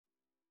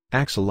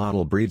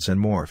Axolotl breeds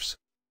and morphs.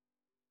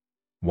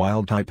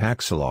 Wild-type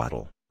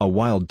axolotl. A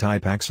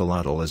wild-type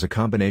axolotl is a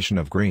combination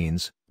of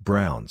greens,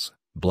 browns,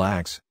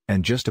 blacks,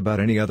 and just about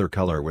any other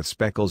color with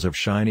speckles of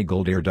shiny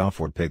gold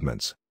iridophoid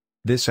pigments.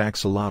 This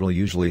axolotl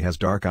usually has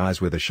dark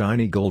eyes with a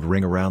shiny gold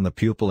ring around the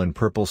pupil and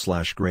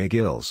purple/gray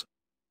gills.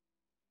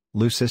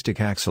 Leucistic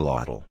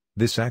axolotl.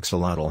 This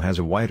axolotl has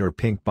a white or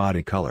pink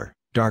body color,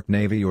 dark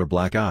navy or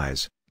black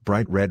eyes,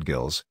 bright red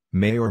gills,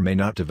 may or may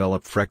not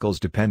develop freckles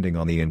depending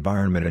on the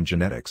environment and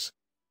genetics.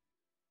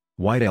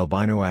 White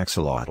albino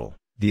axolotl.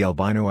 The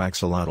albino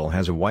axolotl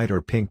has a white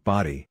or pink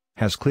body,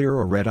 has clear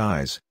or red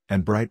eyes,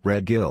 and bright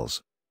red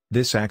gills.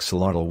 This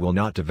axolotl will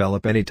not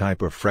develop any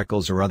type of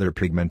freckles or other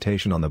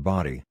pigmentation on the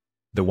body.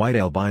 The white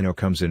albino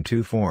comes in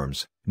two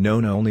forms,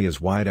 known only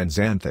as white and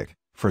xanthic.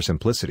 For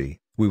simplicity,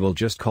 we will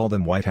just call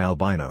them white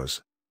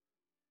albinos.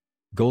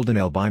 Golden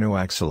albino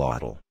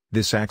axolotl.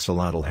 This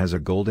axolotl has a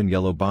golden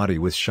yellow body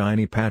with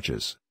shiny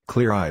patches,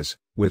 clear eyes,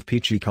 with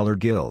peachy-colored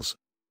gills.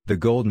 The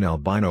golden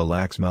albino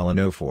lacks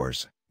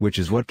melanophores, which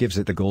is what gives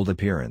it the gold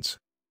appearance.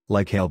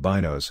 Like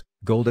albinos,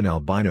 golden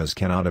albinos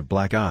cannot have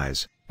black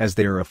eyes, as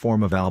they are a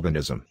form of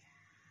albinism.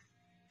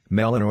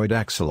 Melanoid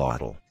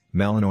axolotl.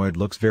 Melanoid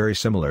looks very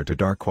similar to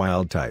dark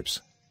wild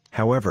types.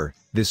 However,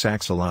 this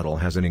axolotl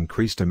has an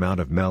increased amount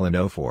of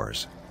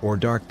melanophores, or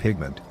dark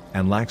pigment,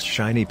 and lacks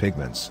shiny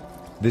pigments.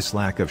 This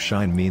lack of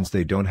shine means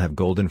they don't have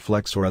golden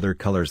flecks or other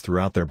colors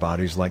throughout their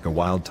bodies like a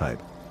wild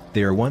type.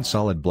 They are one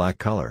solid black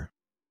color.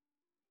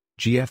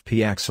 GFP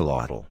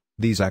axolotl.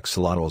 These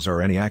axolotls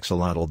are any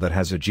axolotl that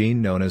has a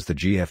gene known as the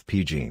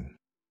GFP gene.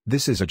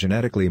 This is a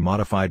genetically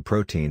modified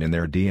protein in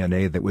their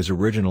DNA that was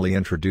originally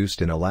introduced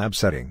in a lab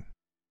setting.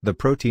 The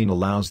protein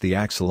allows the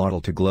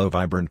axolotl to glow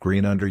vibrant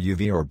green under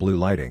UV or blue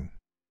lighting.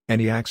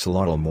 Any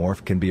axolotl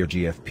morph can be a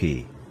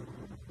GFP.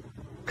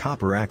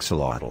 Copper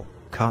axolotl.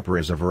 Copper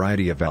is a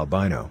variety of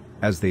albino,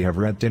 as they have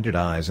red-tinted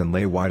eyes and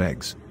lay white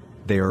eggs.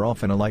 They are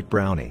often a light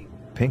browny,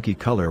 pinky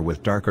color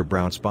with darker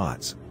brown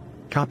spots.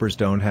 Coppers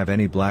don't have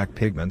any black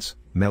pigments,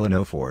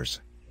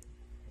 melanophores.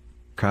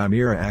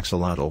 Chimera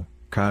axolotl.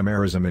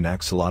 Chimerism in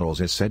axolotls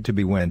is said to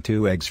be when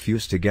two eggs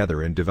fuse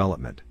together in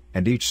development,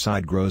 and each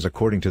side grows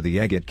according to the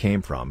egg it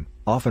came from,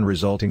 often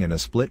resulting in a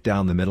split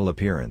down the middle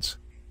appearance.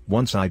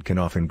 One side can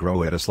often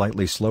grow at a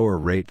slightly slower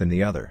rate than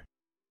the other.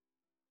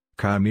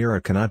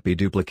 Chimera cannot be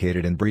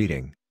duplicated in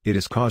breeding, it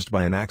is caused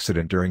by an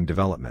accident during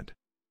development.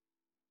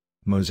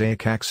 Mosaic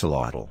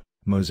axolotl.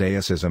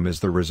 Mosaicism is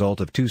the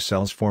result of two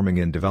cells forming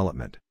in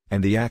development,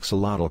 and the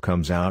axolotl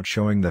comes out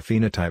showing the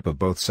phenotype of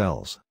both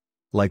cells.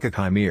 Like a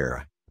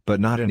chimera, but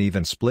not an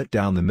even split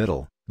down the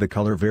middle, the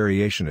color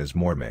variation is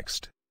more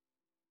mixed.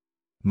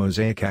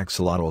 Mosaic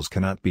axolotls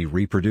cannot be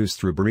reproduced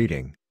through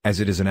breeding, as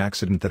it is an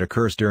accident that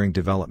occurs during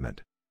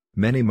development.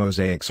 Many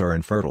mosaics are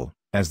infertile,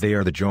 as they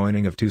are the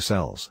joining of two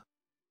cells.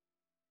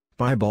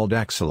 Piebald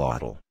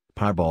axolotl.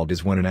 Piebald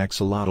is when an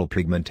axolotl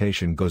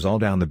pigmentation goes all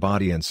down the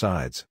body and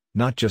sides,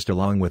 not just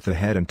along with the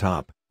head and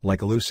top,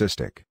 like a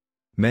leucistic.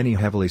 Many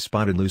heavily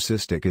spotted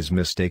leucistic is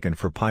mistaken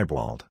for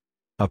piebald.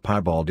 A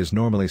piebald is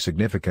normally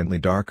significantly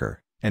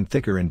darker, and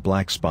thicker in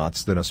black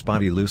spots than a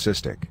spotty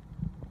leucistic.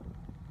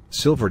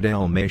 Silver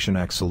Dalmatian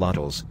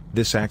axolotls.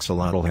 This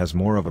axolotl has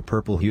more of a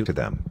purple hue to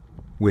them,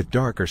 with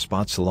darker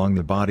spots along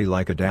the body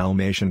like a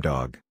Dalmatian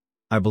dog.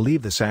 I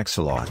believe this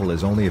axolotl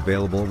is only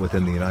available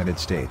within the United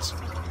States.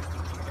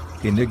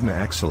 Enigma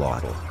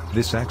Axolotl.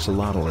 This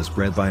axolotl is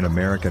bred by an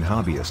American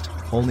hobbyist,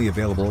 only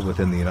available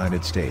within the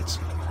United States.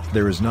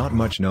 There is not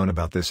much known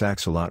about this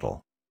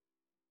axolotl.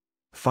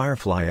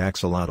 Firefly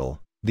axolotl.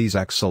 These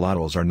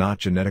axolotls are not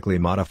genetically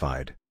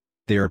modified.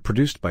 They are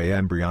produced by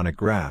embryonic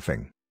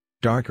grafting.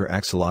 Darker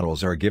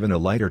axolotls are given a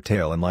lighter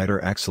tail and lighter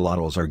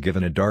axolotls are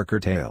given a darker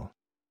tail.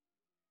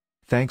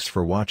 Thanks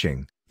for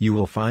watching. You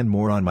will find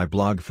more on my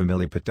blog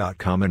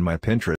familipet.com and my Pinterest.